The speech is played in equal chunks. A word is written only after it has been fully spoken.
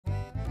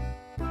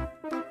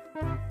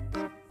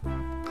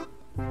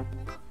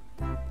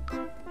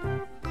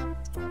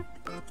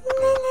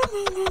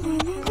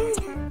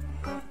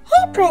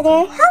Hi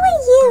brother, how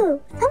are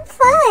you? I'm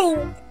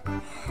fine.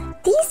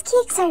 These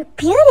cakes are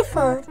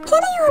beautiful.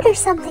 Can I order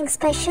something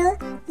special?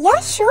 Yeah,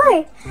 sure.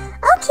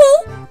 Okay,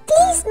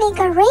 please make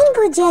a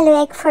rainbow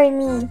jello egg for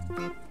me.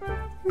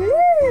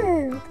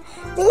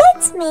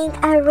 Let's make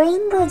a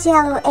rainbow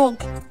jello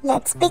egg.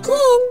 Let's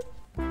begin.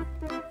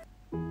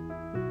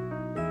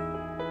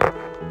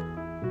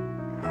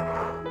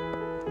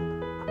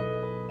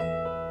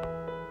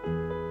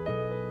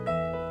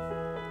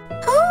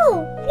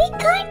 Oh, we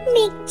can't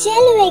make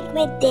jello egg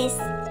with this.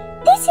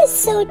 This is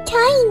so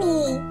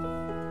tiny.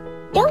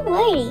 Don't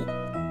worry.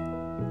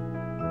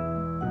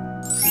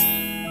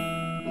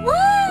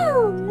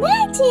 Wow,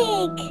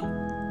 magic!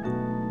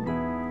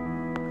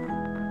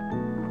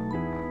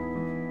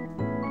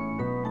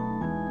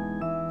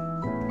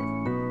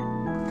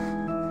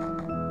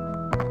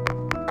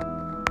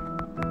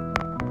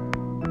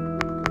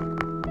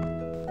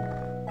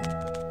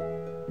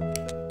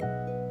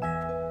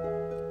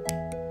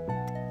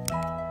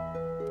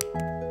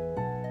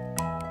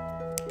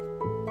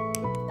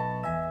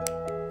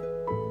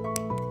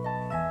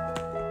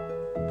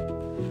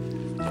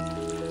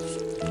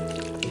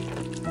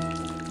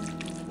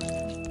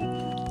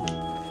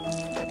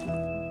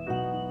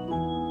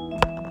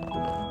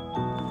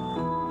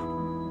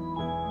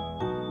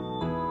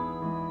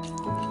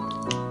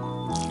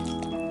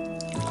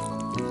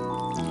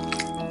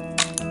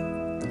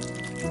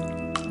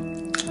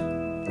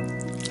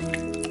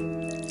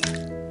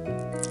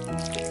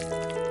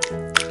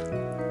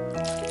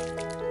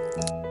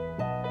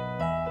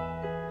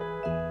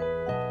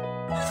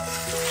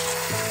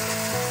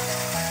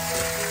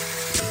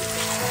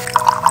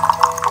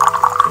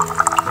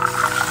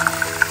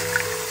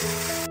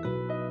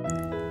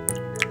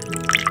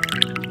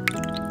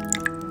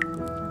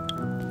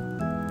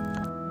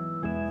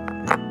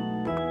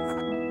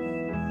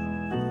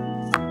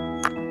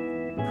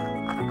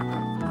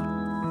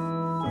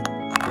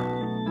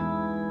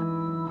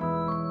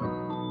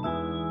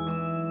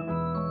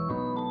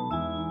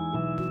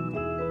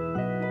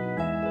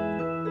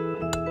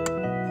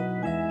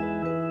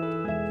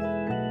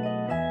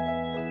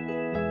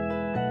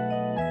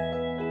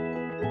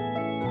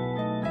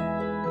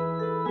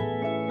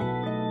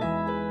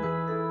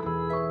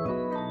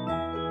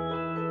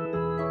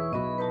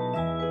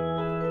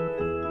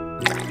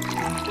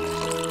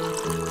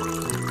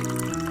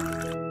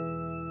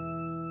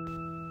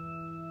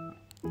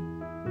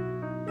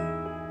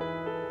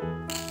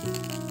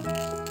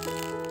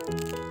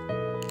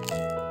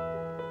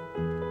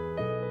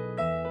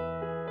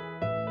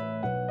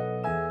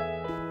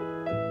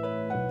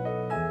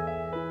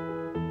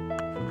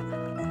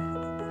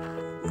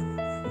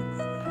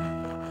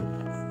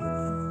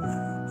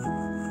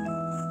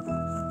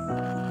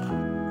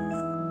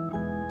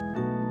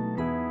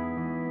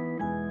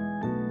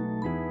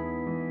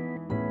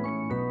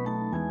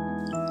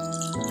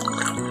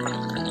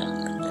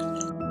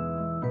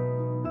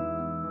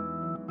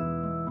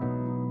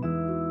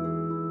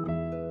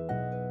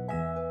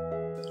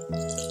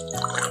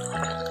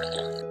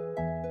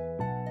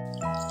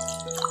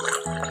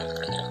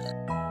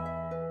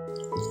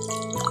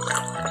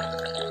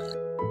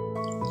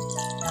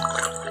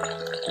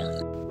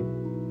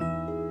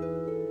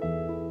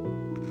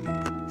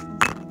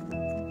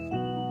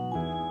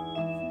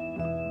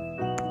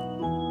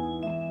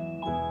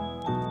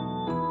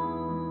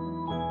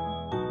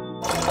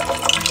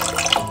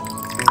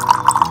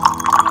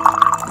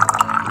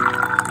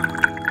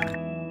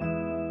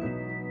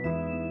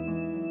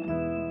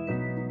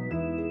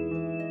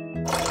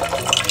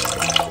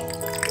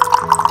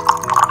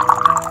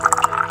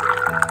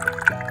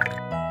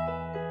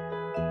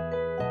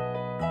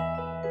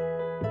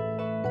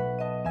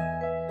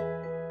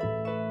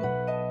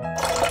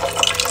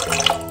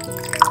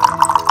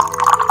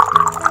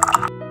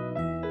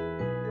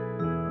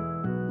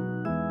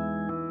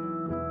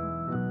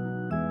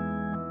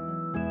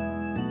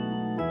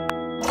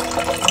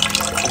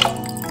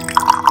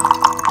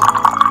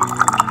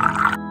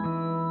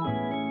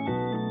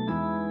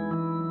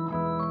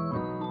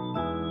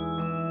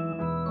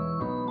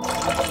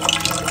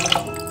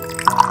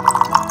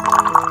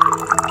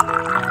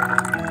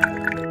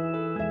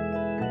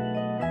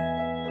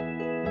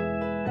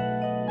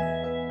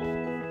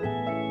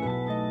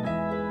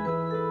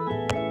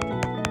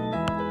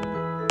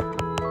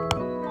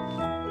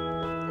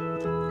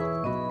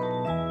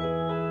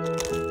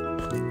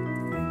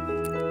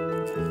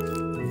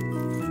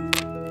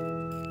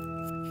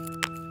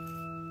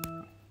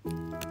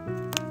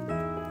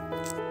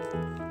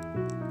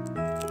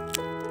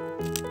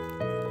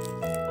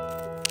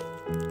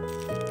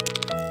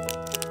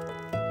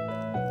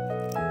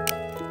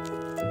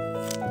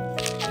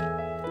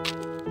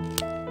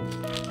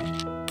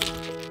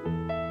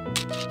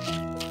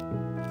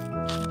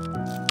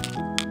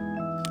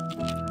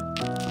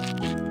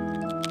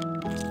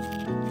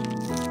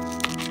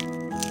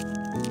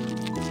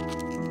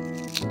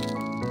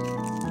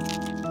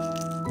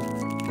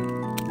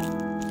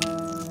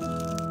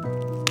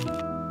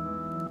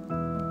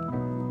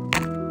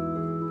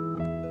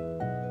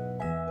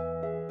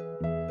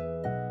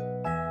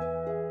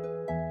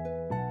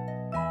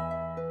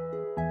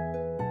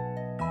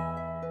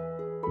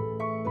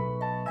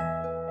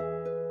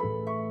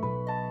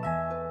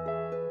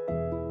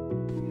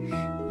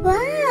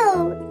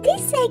 Wow,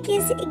 this egg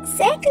is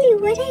exactly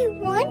what I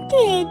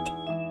wanted.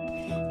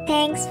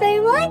 Thanks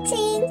for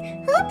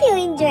watching. Hope you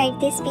enjoyed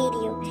this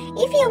video.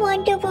 If you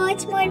want to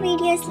watch more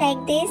videos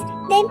like this,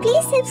 then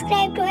please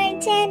subscribe to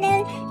our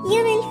channel.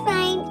 You will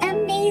find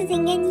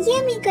amazing and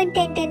yummy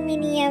content on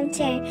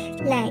Miniyumture.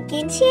 Like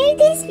and share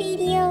this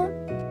video.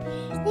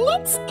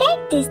 Let's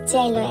cut this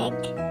jello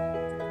egg.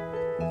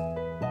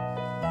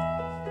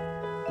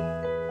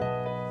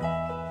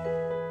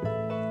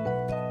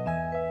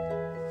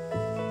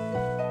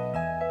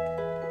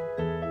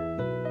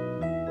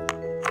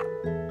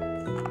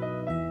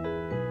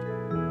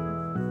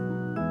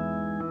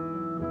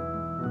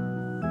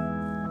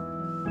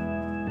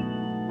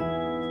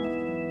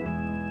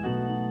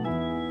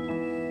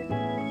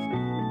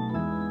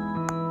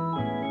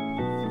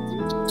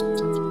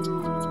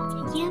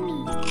 Yummy.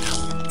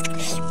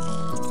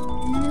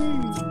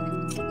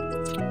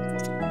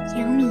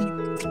 Yummy.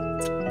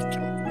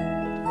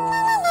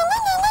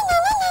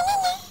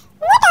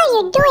 What are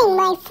you doing,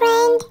 my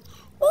friend?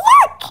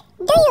 Look!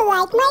 Do you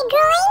like my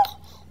drawing?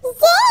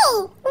 Yay!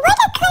 What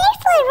a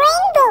colorful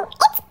rainbow!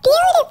 It's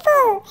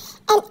beautiful!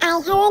 And I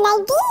have an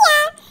idea!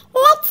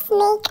 Let's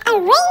make a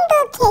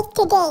rainbow cake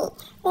today!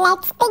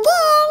 Let's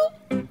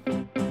begin!